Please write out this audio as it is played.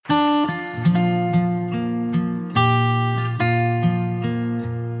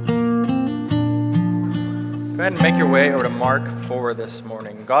ahead and make your way over to Mark 4 this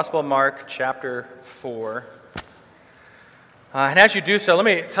morning. Gospel of Mark, chapter 4. And as you do so, let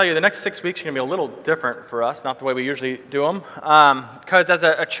me tell you, the next 6 weeks are going to be a little different for us, not the way we usually do them. Because as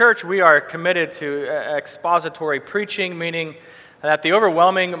a church, we are committed to expository preaching, meaning that the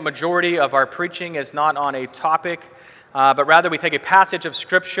overwhelming majority of our preaching is not on a topic, but rather we take a passage of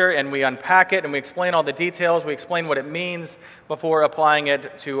Scripture and we unpack it and we explain all the details, we explain what it means before applying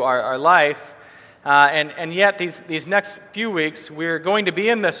it to our life. And yet, these next few weeks, we're going to be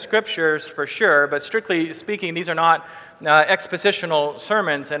in the Scriptures for sure, but strictly speaking, these are not expositional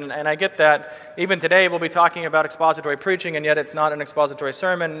sermons, and I get that. Even today, we'll be talking about expository preaching, and yet it's not an expository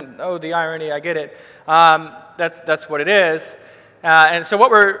sermon. Oh, the irony, I get it. That's what it is. And so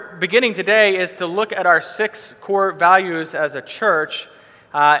what we're beginning today is to look at our 6 core values as a church,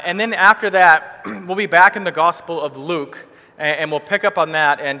 and then after that, we'll be back in the Gospel of Luke, and we'll pick up on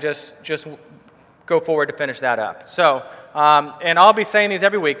that and just go forward to finish that up. So, and I'll be saying these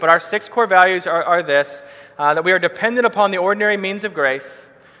every week, but our 6 core values are this, that we are dependent upon the ordinary means of grace,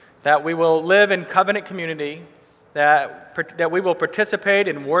 that we will live in covenant community, that we will participate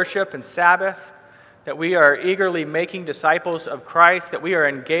in worship and Sabbath, that we are eagerly making disciples of Christ, that we are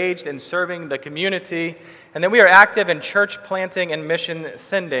engaged in serving the community, and that we are active in church planting and mission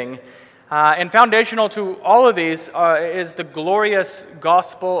sending. And foundational to all of these is the glorious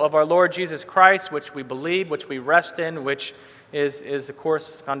gospel of our Lord Jesus Christ, which we believe, which we rest in, which is of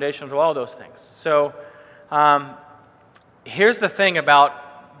course, foundational to all those things. So here's the thing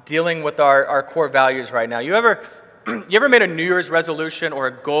about dealing with our core values right now. You ever made a New Year's resolution or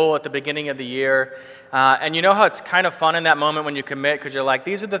a goal at the beginning of the year, and you know how it's kind of fun in that moment when you commit because you're like,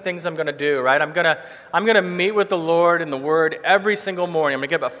 these are the things I'm going to do, right? I'm going to meet with the Lord in the Word every single morning. I'm going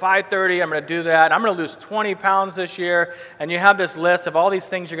to get up at 5:30. I'm going to do that. I'm going to lose 20 pounds this year, and you have this list of all these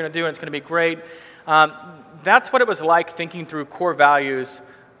things you're going to do, and it's going to be great. That's what it was like thinking through core values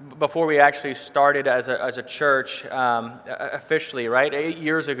before we actually started as a church officially, right? 8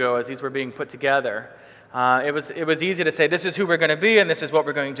 years ago, as these were being put together. It was easy to say, this is who we're going to be, and this is what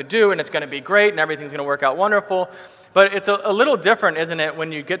we're going to do, and it's going to be great, and everything's going to work out wonderful. But it's a little different, isn't it,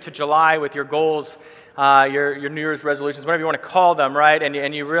 when you get to July with your goals, your New Year's resolutions, whatever you want to call them, right?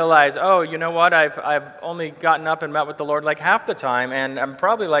 And you realize, oh, you know what? I've only gotten up and met with the Lord like half the time, and I'm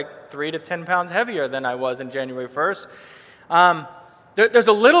probably like 3 to 10 pounds heavier than I was in January 1st. There's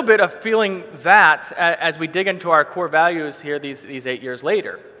a little bit of feeling that as we dig into our core values here these 8 years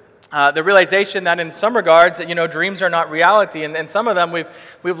later. The realization that in some regards, dreams are not reality, and some of them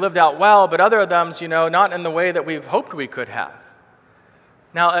we've lived out well, but other of them, not in the way that we've hoped we could have.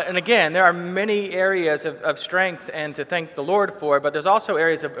 Now, and again, there are many areas of strength and to thank the Lord for, but there's also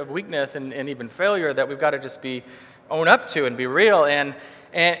areas of weakness and even failure that we've got to just own up to and be real, and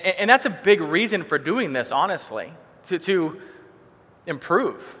that's a big reason for doing this, honestly, to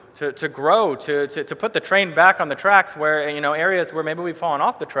improve. To grow, to put the train back on the tracks where, areas where maybe we've fallen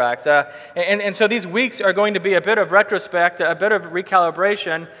off the tracks. And so these weeks are going to be a bit of retrospect, a bit of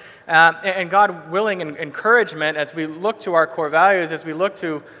recalibration, and God willing encouragement as we look to our core values, as we look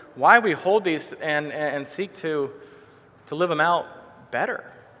to why we hold these and seek to live them out better.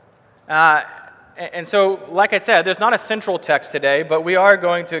 And so, like I said, there's not a central text today, but we are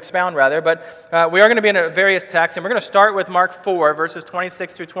going to expound rather. But we are going to be in various texts, and we're going to start with Mark 4, verses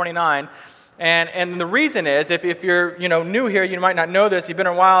 26 through 29. And the reason is, if you're new here, you might not know this. You've been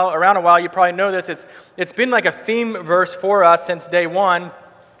around a while, you probably know this. It's been like a theme verse for us since day one,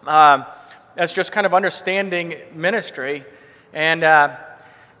 as just kind of understanding ministry. And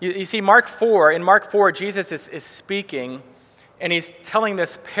you see, in Mark 4, Jesus is speaking. And he's telling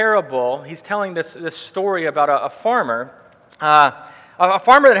this parable, he's telling this story about a farmer, a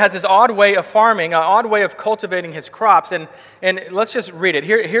farmer that has this odd way of farming, an odd way of cultivating his crops. And let's just read it.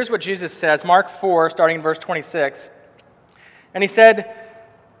 Here's what Jesus says, Mark 4, starting in verse 26. And he said,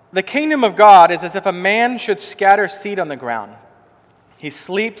 "The kingdom of God is as if a man should scatter seed on the ground. He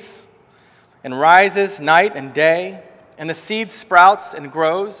sleeps and rises night and day, and the seed sprouts and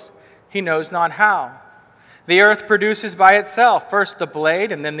grows. He knows not how. The earth produces by itself first the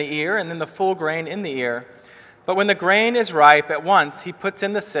blade, and then the ear, and then the full grain in the ear. But when the grain is ripe, at once he puts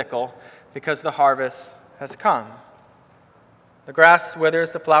in the sickle, because the harvest has come. The grass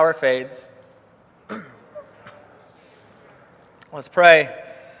withers, the flower fades." Let's pray.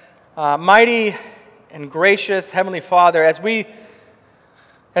 Mighty and gracious Heavenly Father, as we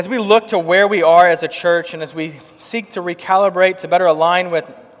look to where we are as a church, and as we seek to recalibrate, to better align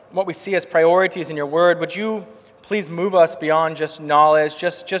with what we see as priorities in your word, would you please move us beyond just knowledge,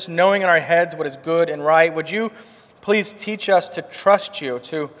 just knowing in our heads what is good and right? Would you please teach us to trust you,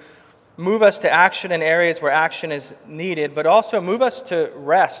 to Move us to action in areas where action is needed, but also move us to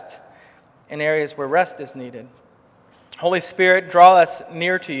rest in areas where rest is needed. Holy Spirit, draw us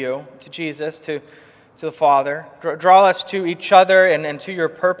near to you, to Jesus, to the Father. Draw us to each other and to your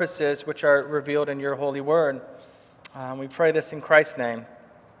purposes which are revealed in your holy word. We pray this in Christ's name.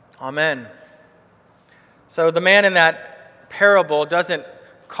 Amen. So the man in that parable doesn't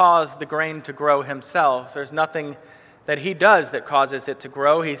cause the grain to grow himself. There's nothing that he does that causes it to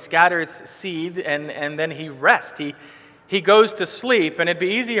grow. He scatters seed and then he rests. He goes to sleep, and it'd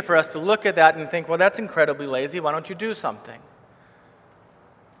be easier for us to look at that and think, well, that's incredibly lazy. Why don't you do something?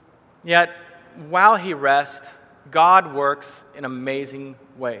 Yet, while he rests, God works in amazing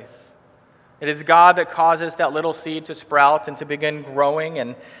ways. It is God that causes that little seed to sprout and to begin growing,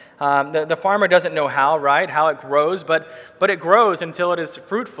 and the farmer doesn't know how, right, how it grows, but it grows until it is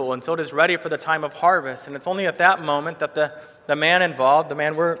fruitful, until it is ready for the time of harvest. And it's only at that moment that the man involved, the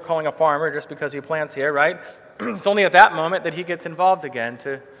man we're calling a farmer just because he plants here, right, it's only at that moment that he gets involved again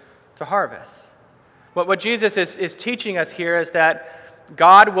to harvest. What Jesus is teaching us here is that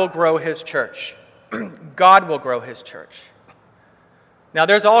God will grow his church. God will grow his church. Now,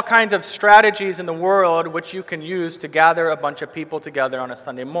 there's all kinds of strategies in the world which you can use to gather a bunch of people together on a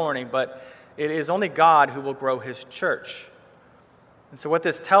Sunday morning, but it is only God who will grow his church. And so what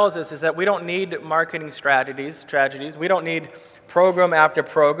this tells us is that we don't need marketing strategies. We don't need program after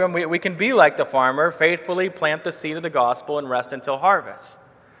program. We can be like the farmer, faithfully plant the seed of the gospel and rest until harvest.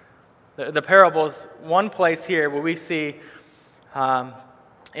 The parable is one place here where we see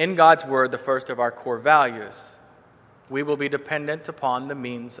in God's word the first of our core values. We will be dependent upon the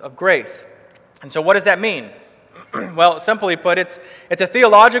means of grace. And so what does that mean? Well, simply put, it's a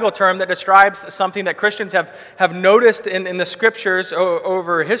theological term that describes something that Christians have noticed in the scriptures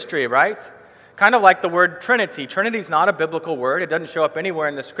over history, right? Kind of like the word Trinity. Trinity is not a biblical word. It doesn't show up anywhere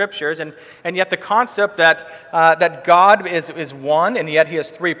in the scriptures. And yet the concept that God is one, and yet he has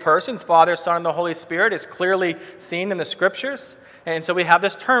three persons, Father, Son, and the Holy Spirit, is clearly seen in the scriptures. And so we have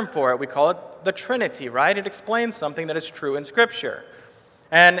this term for it. We call it the Trinity, right? It explains something that is true in Scripture.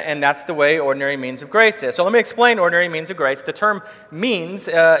 And that's the way ordinary means of grace is. So let me explain ordinary means of grace. The term means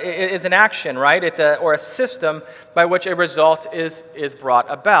is an action, right? It's a system by which a result is brought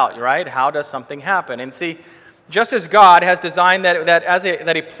about, right? How does something happen? And see, just as God has designed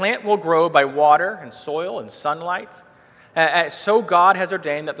that a plant will grow by water and soil and sunlight, so God has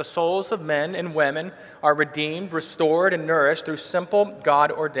ordained that the souls of men and women are redeemed, restored, and nourished through simple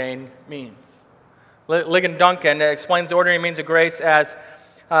God-ordained means. Ligon Duncan explains the ordinary means of grace as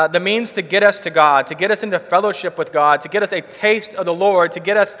the means to get us to God, to get us into fellowship with God, to get us a taste of the Lord, to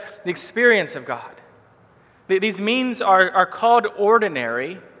get us the experience of God. These means are called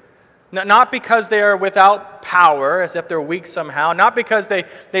ordinary, not because they are without power, as if they're weak somehow, not because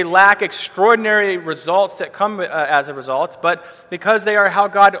they lack extraordinary results that come as a result, but because they are how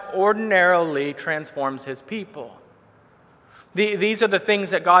God ordinarily transforms his people. These are the things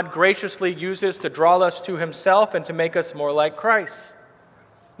that God graciously uses to draw us to himself and to make us more like Christ.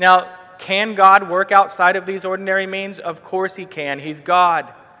 Now, can God work outside of these ordinary means? Of course he can. He's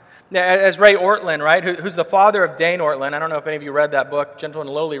God. As Ray Ortlund, right, who's the father of Dane Ortlund, I don't know if any of you read that book, Gentle and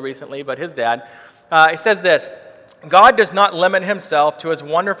Lowly, recently, but his dad, he says this: God does not limit himself to his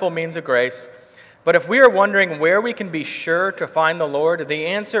wonderful means of grace, but if we are wondering where we can be sure to find the Lord, the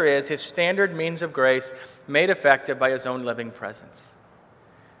answer is his standard means of grace made effective by his own living presence.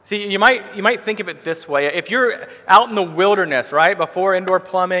 See, you might think of it this way. If you're out in the wilderness, right, before indoor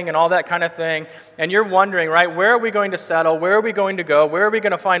plumbing and all that kind of thing, and you're wondering, right, where are we going to settle? Where are we going to go? Where are we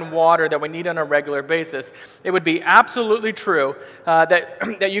going to find water that we need on a regular basis? It would be absolutely true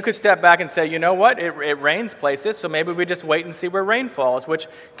that you could step back and say, you know what, it rains places, so maybe we just wait and see where rain falls, which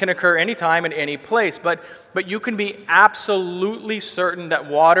can occur anytime in any place. But you can be absolutely certain that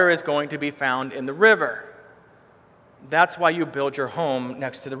water is going to be found in the river. That's why you build your home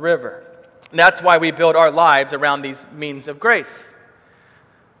next to the river. That's why we build our lives around these means of grace.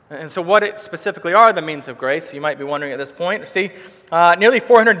 And so what specifically are the means of grace? You might be wondering at this point. See, nearly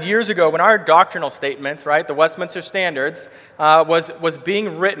 400 years ago, when our doctrinal statement, right, the Westminster Standards, was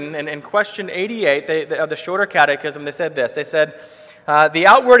being written, and in question 88 of the Shorter Catechism, they said this. They said, the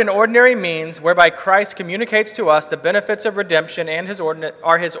outward and ordinary means whereby Christ communicates to us the benefits of redemption and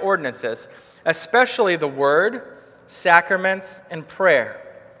are his ordinances, especially the word, sacraments, and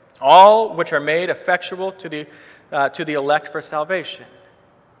prayer, all which are made effectual to the elect for salvation.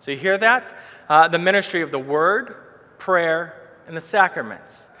 So you hear that? The ministry of the word, prayer, and the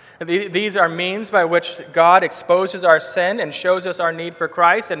sacraments. These are means by which God exposes our sin and shows us our need for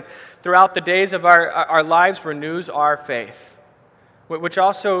Christ, and throughout the days of our lives renews our faith. which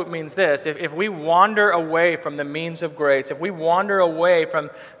also means this: if we wander away from the means of grace, if we wander away from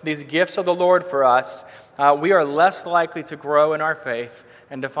these gifts of the Lord for us, we are less likely to grow in our faith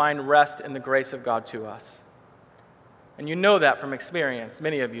and to find rest in the grace of God to us. And you know that from experience.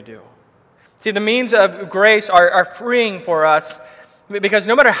 Many of you do. See, the means of grace are freeing for us, because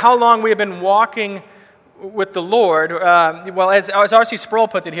no matter how long we have been walking with the Lord, as R.C. Sproul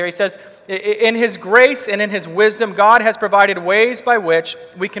puts it here, he says, in His grace and in His wisdom, God has provided ways by which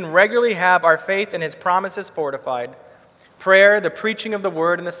we can regularly have our faith in His promises fortified. Prayer, the preaching of the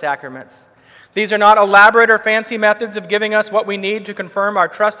Word, and the sacraments. These are not elaborate or fancy methods of giving us what we need to confirm our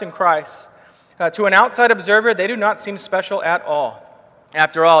trust in Christ. To an outside observer, they do not seem special at all.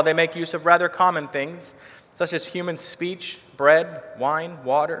 After all, they make use of rather common things, such as human speech, bread, wine,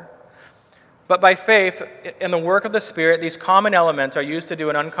 water. But by faith, in the work of the Spirit, these common elements are used to do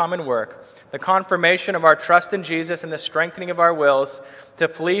an uncommon work, the confirmation of our trust in Jesus and the strengthening of our wills to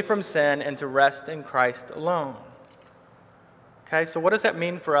flee from sin and to rest in Christ alone. Okay, so what does that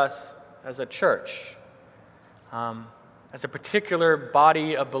mean for us as a church, as a particular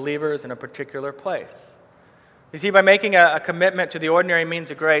body of believers in a particular place? You see, by making a commitment to the ordinary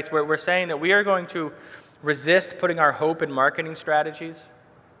means of grace, we're saying that we are going to resist putting our hope in marketing strategies,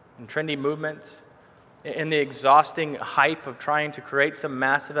 in trendy movements, in the exhausting hype of trying to create some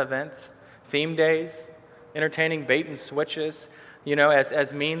massive events, theme days, entertaining bait and switches,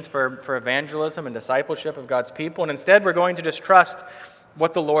 as means for evangelism and discipleship of God's people. And instead, we're going to just trust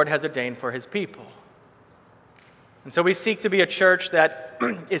what the Lord has ordained for His people. And so we seek to be a church that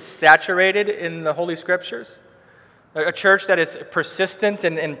is saturated in the Holy Scriptures, a church that is persistent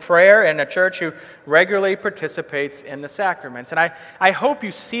in prayer, and a church who regularly participates in the sacraments. And I hope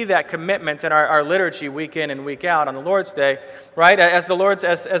you see that commitment in our liturgy week in and week out on the Lord's Day, right? As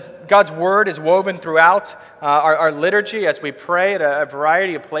God's Word is woven throughout our liturgy, as we pray at a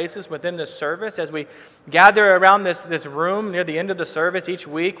variety of places within this service, as we gather around this room near the end of the service each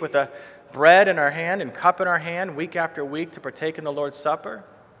week with a bread in our hand and cup in our hand week after week to partake in the Lord's Supper.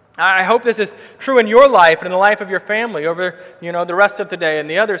 I hope this is true in your life and in the life of your family over, the rest of today and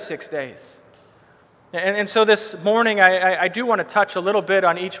the other 6 days. And so this morning, I do want to touch a little bit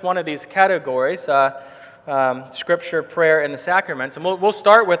on each one of these categories, Scripture, prayer, and the sacraments. And we'll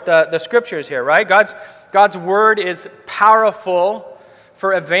start with the Scriptures here, right? God's Word is powerful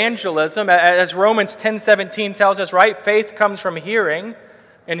for evangelism. As Romans 10:17 tells us, right? Faith comes from hearing,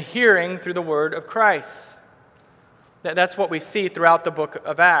 and hearing through the Word of Christ. That's what we see throughout the book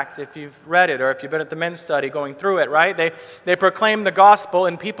of Acts, if you've read it or if you've been at the men's study going through it, right? They proclaim the gospel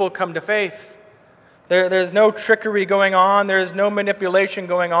and people come to faith. There's no trickery going on. There's no manipulation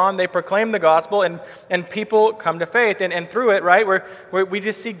going on. They proclaim the gospel and people come to faith. And through it, right, we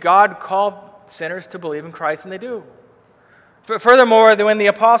just see God call sinners to believe in Christ, and they do. Furthermore, when the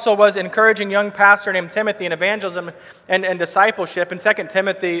apostle was encouraging a young pastor named Timothy in evangelism and discipleship in 2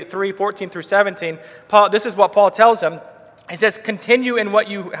 Timothy 3:14 through 17, this is what Paul tells him. He says, "Continue in what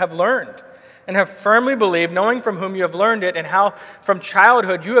you have learned and have firmly believed, knowing from whom you have learned it, and how from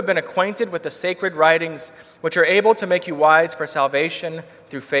childhood you have been acquainted with the sacred writings, which are able to make you wise for salvation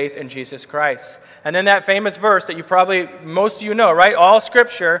through faith in Jesus Christ." And then that famous verse that most of you know, right? All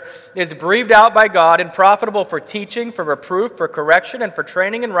Scripture is breathed out by God and profitable for teaching, for reproof, for correction, and for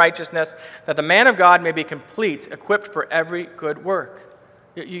training in righteousness, that the man of God may be complete, equipped for every good work.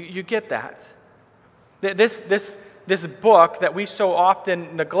 You get that? This book that we so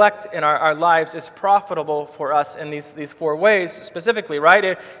often neglect in our lives is profitable for us in these 4 ways specifically,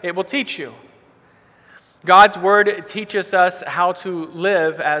 right? It will teach you. God's Word teaches us how to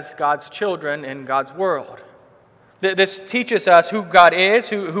live as God's children in God's world. This teaches us who God is,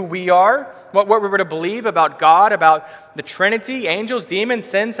 who we are, what we're to believe about God, about the Trinity, angels, demons,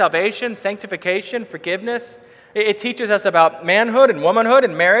 sin, salvation, sanctification, forgiveness. It teaches us about manhood and womanhood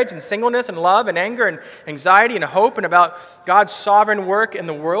and marriage and singleness and love and anger and anxiety and hope, and about God's sovereign work in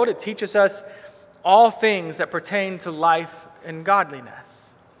the world. It teaches us all things that pertain to life and godliness.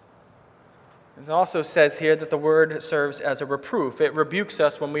 It also says here that the Word serves as a reproof. It rebukes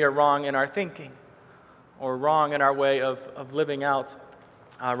us when we are wrong in our thinking or wrong in our way of living out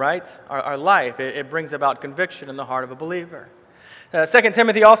our life. It brings about conviction in the heart of a believer. 2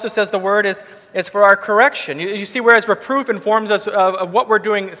 Timothy also says the Word is for our correction. You see, whereas reproof informs us of what we're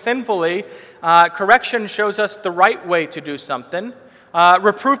doing sinfully, correction shows us the right way to do something.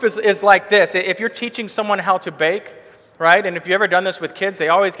 Reproof is like this. If you're teaching someone how to bake, right? And if you've ever done this with kids, they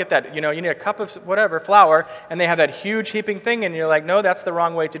always get that, you need a cup of flour, and they have that huge heaping thing, and you're like, no, that's the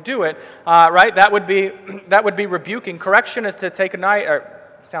wrong way to do it, right? That would be rebuking. Correction is to take a knife, or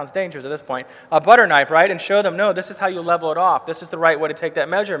sounds dangerous at this point, a butter knife, right? And show them, no, this is how you level it off. This is the right way to take that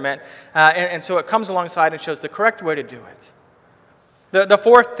measurement. And so it comes alongside and shows the correct way to do it. The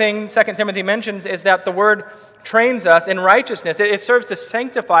fourth thing 2 Timothy mentions is that the word trains us in righteousness. It serves to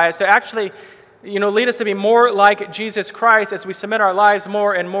sanctify us, to actually lead us to be more like Jesus Christ as we submit our lives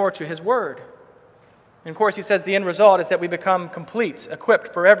more and more to his word. And of course, he says the end result is that we become complete,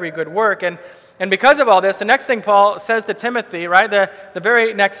 equipped for every good work. And because of all this, the next thing Paul says to Timothy, right, the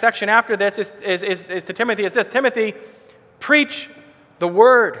very next section after this is to Timothy is this: Timothy, preach the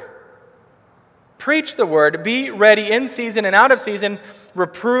word. Preach the word. Be ready in season and out of season.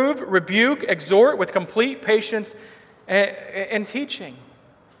 Reprove, rebuke, exhort with complete patience and teaching.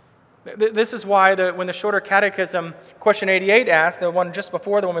 This is why when the Shorter Catechism, question 88 asked, the one just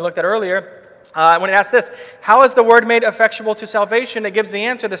before the one we looked at earlier, when it asks this, how is the word made effectual to salvation? It gives the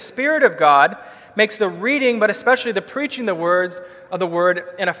answer: the Spirit of God makes the reading, but especially the preaching of the word,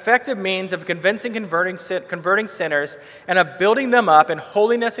 an effective means of convincing, converting sinners, and of building them up in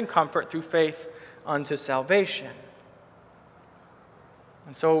holiness and comfort through faith unto salvation.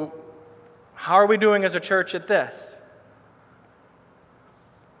 And so, how are we doing as a church at this?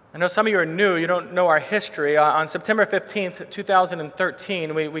 I know some of you are new, you don't know our history. On September 15th,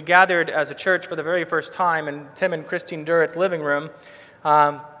 2013, we gathered as a church for the very first time in Tim and Christine Durrett's living room.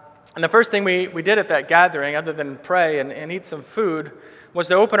 And the first thing we did at that gathering, other than pray and eat some food, was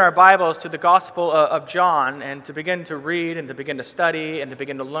to open our Bibles to the Gospel of John and to begin to read and to begin to study and to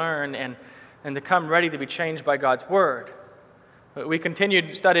begin to learn and to come ready to be changed by God's Word. We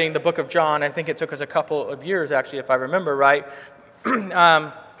continued studying the book of John. I think it took us a couple of years, actually, if I remember right.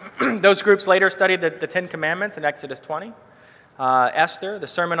 Those groups later studied the Ten Commandments in Exodus 20, Esther, the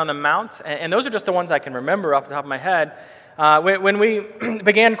Sermon on the Mount, and those are just the ones I can remember off the top of my head. When we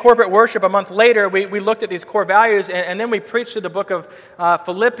began corporate worship a month later, we looked at these core values, and then we preached through the book of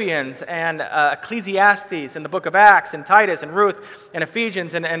Philippians and Ecclesiastes and the book of Acts and Titus and Ruth and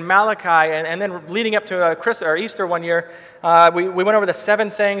Ephesians and Malachi, and then leading up to Easter one year, we went over the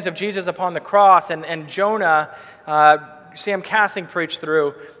 7 sayings of Jesus upon the cross, and Jonah, Sam Cassing preached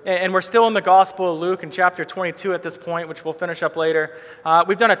through, and we're still in the Gospel of Luke in chapter 22 at this point, which we'll finish up later.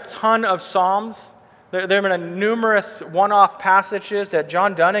 We've done a ton of Psalms. There have been numerous one-off passages that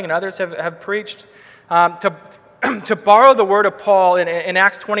John Dunning and others have preached. To borrow the word of Paul in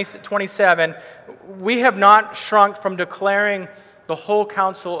Acts 27, we have not shrunk from declaring the whole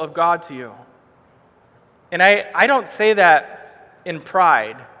counsel of God to you. And I don't say that in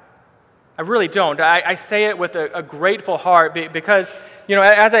pride. I really don't. I say it with a grateful heart because,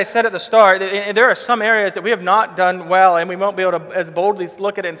 as I said at the start, there are some areas that we have not done well, and we won't be able to as boldly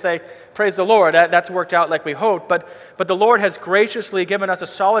look at it and say, praise the Lord, that's worked out like we hoped. But the Lord has graciously given us a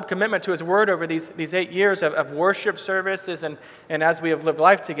solid commitment to his word over these 8 years of worship services and as we have lived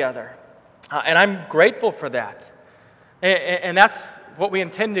life together. And I'm grateful for that. And that's what we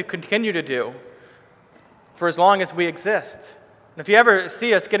intend to continue to do for as long as we exist. And if you ever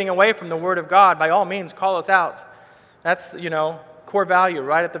see us getting away from the Word of God, by all means, call us out. That's, core value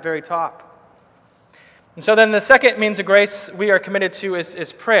right at the very top. And so then the second means of grace we are committed to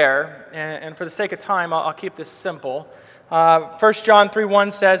is prayer. And for the sake of time, I'll keep this simple. 1 John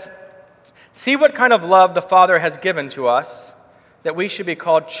 3:1 says, "See what kind of love the Father has given to us, that we should be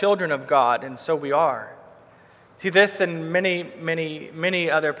called children of God, and so we are." See, this and many, many, many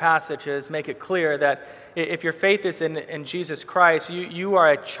other passages make it clear that if your faith is in Jesus Christ, you are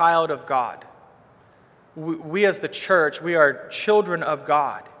a child of God. We as the church, we are children of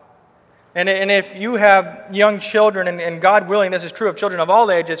God. And if you have young children, and God willing, this is true of children of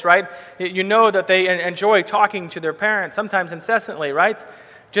all ages, right? You know that they enjoy talking to their parents, sometimes incessantly, right?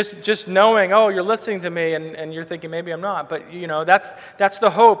 Just knowing, oh, you're listening to me, and you're thinking, maybe I'm not. But, that's the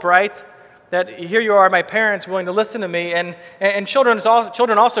hope, right? That here you are, my parents, willing to listen to me. And children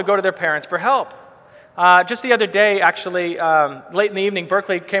also go to their parents for help. Just the other day, actually, late in the evening,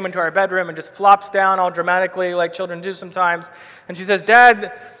 Berkeley came into our bedroom and just flops down all dramatically like children do sometimes. And she says,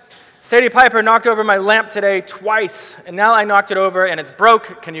 "Dad, Sadie Piper knocked over my lamp today twice, and now I knocked it over and it's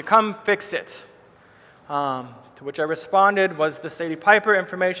broke. Can you come fix it?" To which I responded, was the Sadie Piper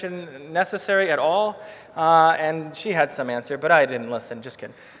information necessary at all? And she had some answer, but I didn't listen. Just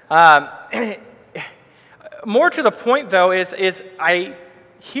kidding. More to the point, though, is I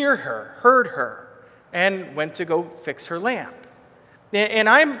heard her, and went to go fix her lamp. And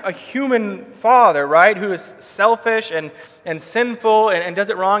I'm a human father, right, who is selfish and sinful and does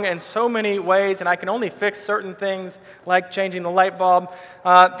it wrong in so many ways, and I can only fix certain things like changing the light bulb,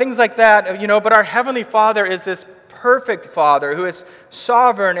 things like that, but our Heavenly Father is this perfect Father who is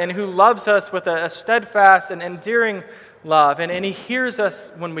sovereign and who loves us with a steadfast and endearing love, and he hears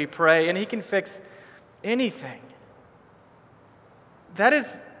us when we pray, and he can fix anything. That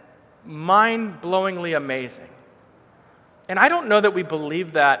is mind-blowingly amazing. And I don't know that we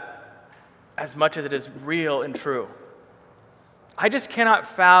believe that as much as it is real and true. I just cannot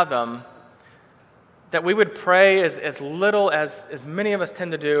fathom that we would pray as little as many of us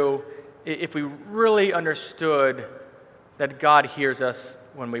tend to do if we really understood that God hears us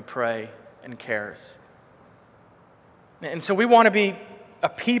when we pray and cares. And so we want to be a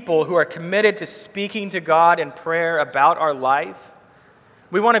people who are committed to speaking to God in prayer about our life.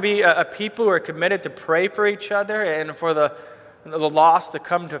 We want to be a people who are committed to pray for each other and for the lost to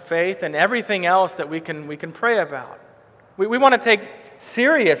come to faith and everything else that we can pray about. We want to take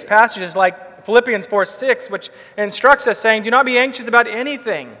serious passages like Philippians 4:6, which instructs us saying, do not be anxious about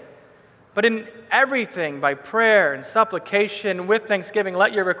anything, but in everything by prayer and supplication with thanksgiving,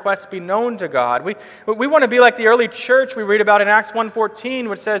 let your requests be known to God. We want to be like the early church we read about in Acts 1:14,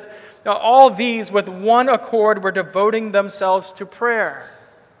 which says, all these with one accord were devoting themselves to prayer.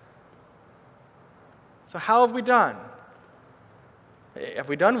 So how have we done? Have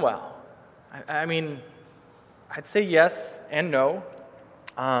we done well? I mean, I'd say yes and no.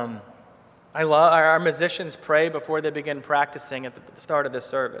 I love our musicians pray before they begin practicing at the start of this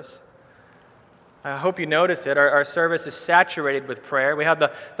service. I hope you notice it. Our service is saturated with prayer. We have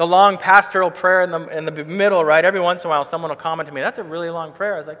the long pastoral prayer in the middle, right? Every once in a while, someone will comment to me, that's a really long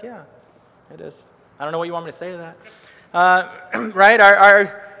prayer. I was like, yeah, it is. I don't know what you want me to say to that. Right?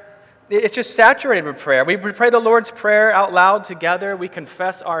 It's just saturated with prayer. We pray the Lord's Prayer out loud together. We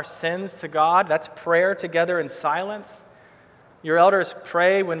confess our sins to God. That's prayer together in silence. Your elders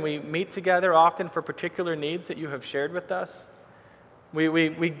pray when we meet together, often for particular needs that you have shared with us.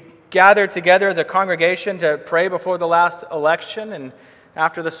 We gathered together as a congregation to pray before the last election, and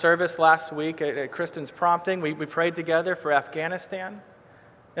after the service last week at Kristen's prompting, we prayed together for Afghanistan.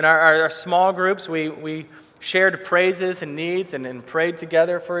 In our small groups, we shared praises and needs and prayed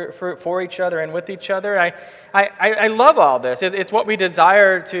together for each other and with each other. I love all this. It's what we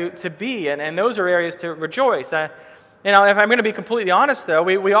desire to be, and those are areas to rejoice. If I'm going to be completely honest, though,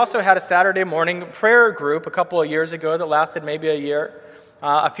 we also had a Saturday morning prayer group a couple of years ago that lasted maybe a year.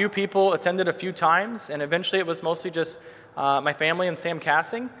 A few people attended a few times, and eventually it was mostly just my family and Sam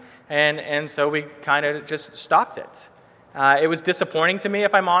Cassing, and so we kind of just stopped it. It was disappointing to me,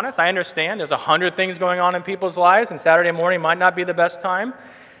 if I'm honest. I understand there's 100 things going on in people's lives, and Saturday morning might not be the best time.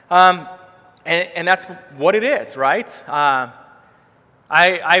 And that's what it is, right?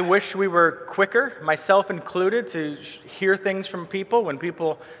 I wish we were quicker, myself included, to hear things from people when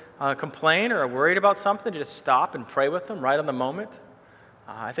people complain or are worried about something, to just stop and pray with them right on the moment.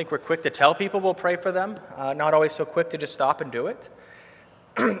 I think we're quick to tell people we'll pray for them, not always so quick to just stop and do it.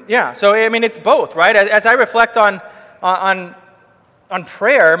 Yeah, so I mean, it's both, right? As I reflect on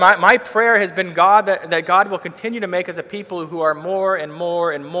prayer, my prayer has been that God will continue to make us a people who are more and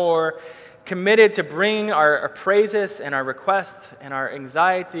more and more committed to bring our praises and our requests and our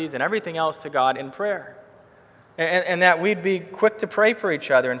anxieties and everything else to God in prayer. And that we'd be quick to pray for each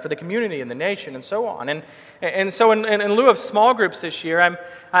other and for the community and the nation and so on. And so in lieu of small groups this year,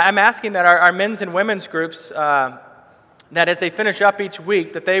 I'm asking that our men's and women's groups, that as they finish up each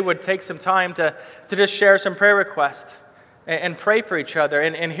week, that they would take some time to just share some prayer requests and pray for each other.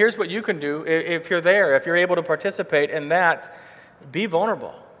 And here's what you can do if you're there, if you're able to participate in that. Be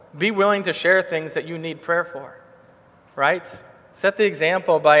vulnerable. Be willing to share things that you need prayer for, right? Set the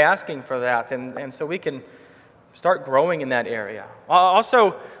example by asking for that, and so we can start growing in that area.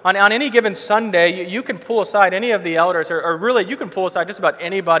 Also, on any given Sunday, you can pull aside any of the elders, or really you can pull aside just about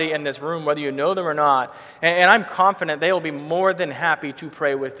anybody in this room, whether you know them or not, and I'm confident they will be more than happy to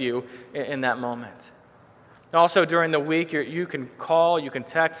pray with you in that moment. Also, during the week, you can call, you can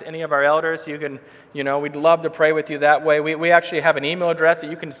text any of our elders. We'd love to pray with you that way. We actually have an email address that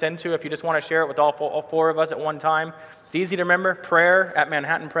you can send to if you just want to share it with all four of us at one time. It's easy to remember,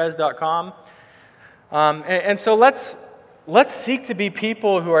 prayer@manhattanpres.com. And so let's seek to be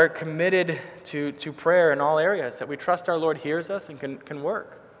people who are committed to prayer in all areas, that we trust our Lord hears us and can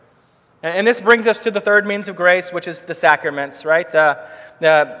work. And this brings us to the third means of grace, which is the sacraments, right?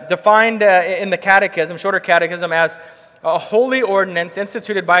 Defined in the catechism, shorter catechism, as a holy ordinance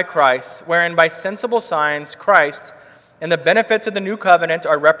instituted by Christ, wherein by sensible signs Christ and the benefits of the new covenant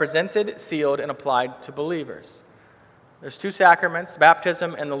are represented, sealed, and applied to believers. There's two sacraments,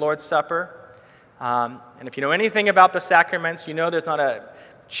 baptism and the Lord's Supper. And if you know anything about the sacraments, you know there's not a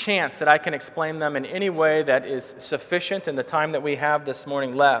chance that I can explain them in any way that is sufficient in the time that we have this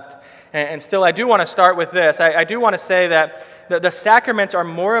morning left. And still, I do want to start with this. I do want to say that the sacraments are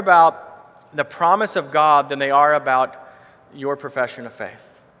more about the promise of God than they are about your profession of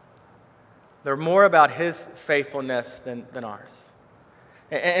faith. They're more about his faithfulness than ours.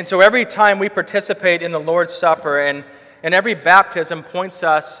 And so every time we participate in the Lord's Supper and every baptism points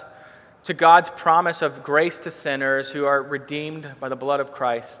us to God's promise of grace to sinners who are redeemed by the blood of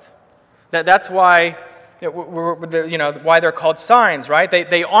Christ. That's why, why they're called signs, right?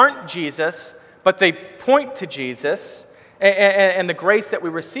 They aren't Jesus, but they point to Jesus and the grace that we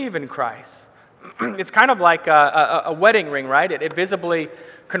receive in Christ. It's kind of like a wedding ring, right? It visibly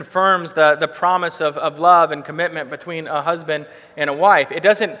confirms the promise of love and commitment between a husband and a wife. It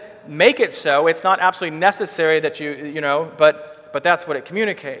doesn't make it so. It's not absolutely necessary that but that's what it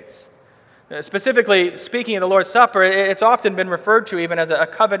communicates. Specifically speaking of the Lord's Supper, it's often been referred to even as a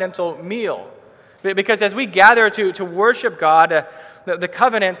covenantal meal. Because as we gather to worship God, the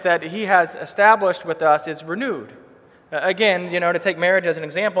covenant that he has established with us is renewed. Again, to take marriage as an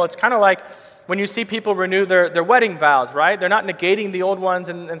example, it's kind of like when you see people renew their wedding vows, right? They're not negating the old ones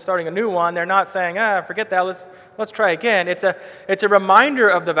and starting a new one. They're not saying, forget that, let's try again. It's a reminder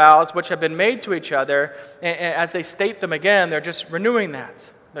of the vows which have been made to each other, and as they state them again, they're just renewing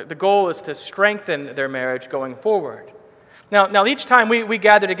that. The goal is to strengthen their marriage going forward. Now each time we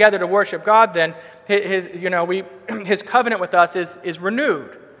gather together to worship God, then his covenant with us is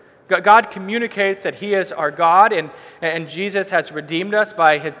renewed. God communicates that he is our God, and Jesus has redeemed us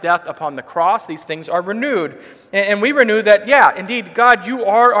by his death upon the cross. These things are renewed. And we renew that, indeed, God, you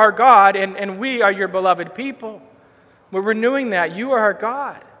are our God, and we are your beloved people. We're renewing that. You are our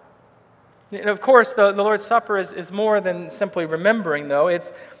God. And of course, the Lord's Supper is more than simply remembering, though.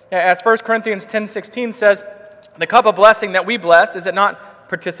 It's, as 1 Corinthians 10:16 says, the cup of blessing that we bless, is it not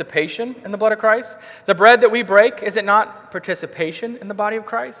participation in the blood of Christ? The bread that we break, is it not participation in the body of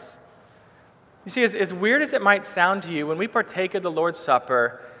Christ? You see, as weird as it might sound to you, when we partake of the Lord's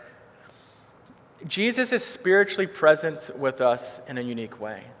Supper, Jesus is spiritually present with us in a unique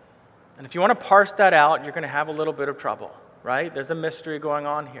way. And if you want to parse that out, you're going to have a little bit of trouble, right? There's a mystery going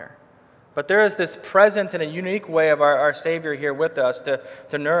on here. But there is this presence in a unique way of our Savior here with us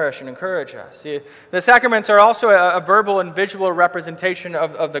to nourish and encourage us. See, the sacraments are also a verbal and visual representation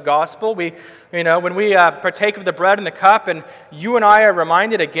of the gospel. When we partake of the bread and the cup, and you and I are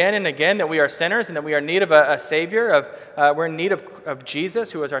reminded again and again that we are sinners and that we are in need of a Savior, we're in need of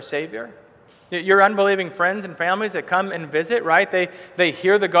Jesus, who is our Savior. Your unbelieving friends and families that come and visit, right? They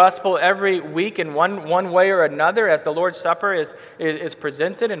hear the gospel every week in one way or another as the Lord's Supper is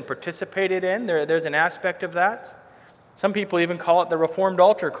presented and participated in. There's an aspect of that. Some people even call it the Reformed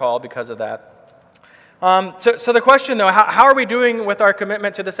altar call because of that. So the question, though, how are we doing with our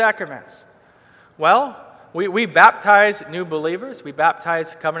commitment to the sacraments? Well, we baptize new believers. We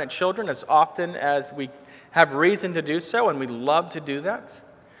baptize covenant children as often as we have reason to do so, and we love to do that.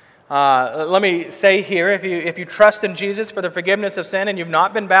 Let me say here, if you trust in Jesus for the forgiveness of sin and you've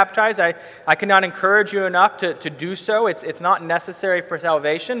not been baptized, I cannot encourage you enough to do so. It's not necessary for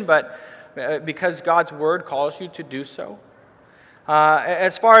salvation, but because God's word calls you to do so.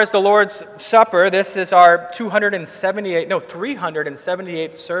 As far as the Lord's Supper, this is our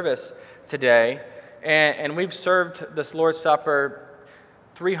 378th service today, and we've served this Lord's Supper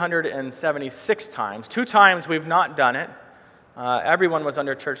 376 times. 2 times we've not done it. Everyone was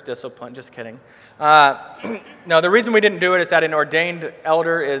under church discipline. Just kidding. No, the reason we didn't do it is that an ordained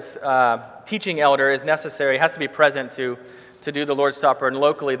teaching elder is necessary. It has to be present to do the Lord's Supper. And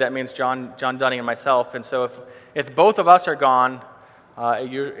locally, that means John Dunning and myself. And so if both of us are gone,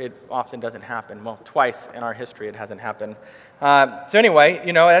 it often doesn't happen. Well, twice in our history it hasn't happened. So anyway,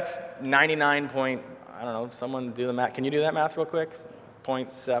 that's 99 point, I don't know, someone do the math. Can you do that math real quick?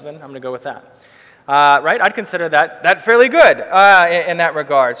 0.7. I'm going to go with that. Right? I'd consider that fairly good in that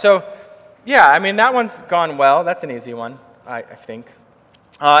regard. So, that one's gone well. That's an easy one, I think.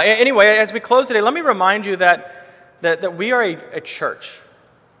 Anyway, as we close today, let me remind you that we are a church.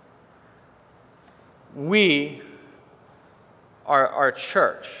 We are our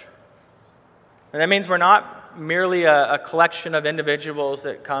church. And that means we're not merely a collection of individuals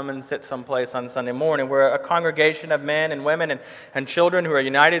that come and sit someplace on Sunday morning. We're a congregation of men and women and children who are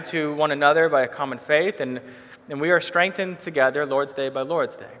united to one another by a common faith, and we are strengthened together Lord's Day by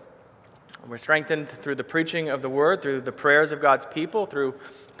Lord's Day. We're strengthened through the preaching of the Word, through the prayers of God's people, through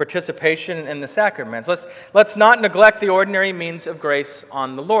participation in the sacraments. Let's not neglect the ordinary means of grace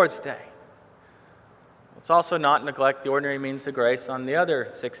on the Lord's Day. Let's also not neglect the ordinary means of grace on the other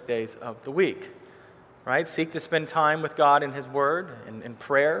 6 days of the week. Right? Seek to spend time with God in His Word and in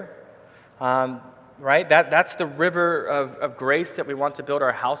prayer. Right? That's the river of grace that we want to build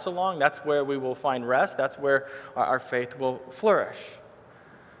our house along. That's where we will find rest. That's where our faith will flourish.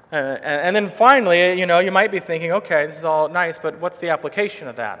 And then finally, you might be thinking, okay, this is all nice, but what's the application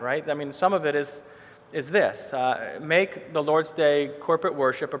of that, right? I mean, some of it is this. Make the Lord's Day corporate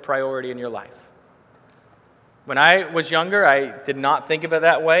worship a priority in your life. When I was younger, I did not think of it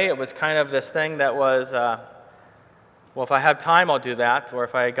that way. It was kind of this thing that was, well, if I have time, I'll do that, or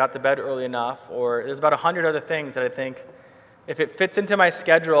if I got to bed early enough, or there's about 100 other things that I think, if it fits into my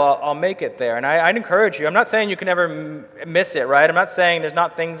schedule, I'll make it there. And I'd encourage you. I'm not saying you can never miss it, right? I'm not saying there's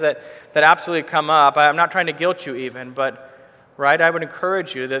not things that absolutely come up. I'm not trying to guilt you even, but, right, I would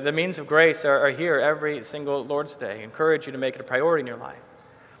encourage you that the means of grace are here every single Lord's Day. Encourage you to make it a priority in your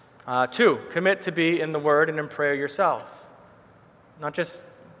life. 2, commit to be in the Word and in prayer yourself. Not just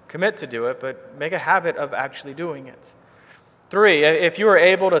commit to do it, but make a habit of actually doing it. 3, if you are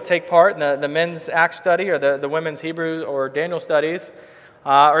able to take part in the men's Acts study or the women's Hebrew or Daniel studies,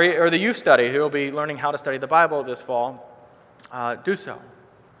 or the youth study, who will be learning how to study the Bible this fall, do so.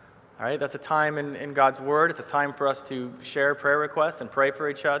 All right, that's a time in God's Word. It's a time for us to share prayer requests and pray for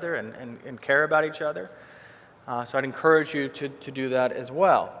each other and care about each other. So I'd encourage you to do that as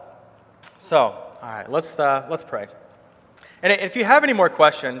well. So, all right, let's pray. And if you have any more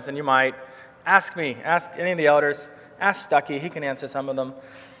questions, then you might ask me, ask any of the elders. Ask Stucky. He can answer some of them.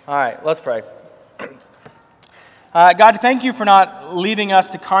 All right, let's pray. God, thank you for not leaving us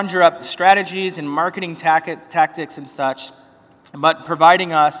to conjure up strategies and marketing tactics and such, but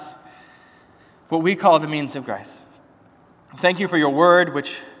providing us what we call the means of grace. Thank you for your word,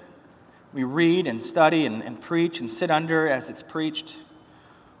 which we read and study and preach and sit under as it's preached.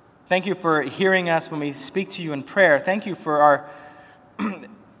 Thank you for hearing us when we speak to you in prayer. Thank you for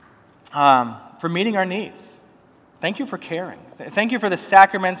for meeting our needs. Thank you for caring. Thank you for the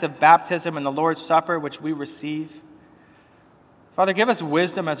sacraments of baptism and the Lord's Supper, which we receive. Father, give us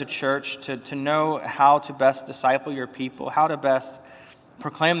wisdom as a church to know how to best disciple your people, how to best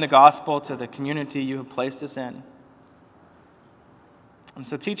proclaim the gospel to the community you have placed us in. And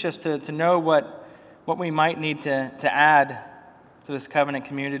so teach us to know what we might need to add to this covenant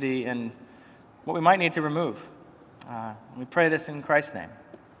community and what we might need to remove. We pray this in Christ's name.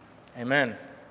 Amen.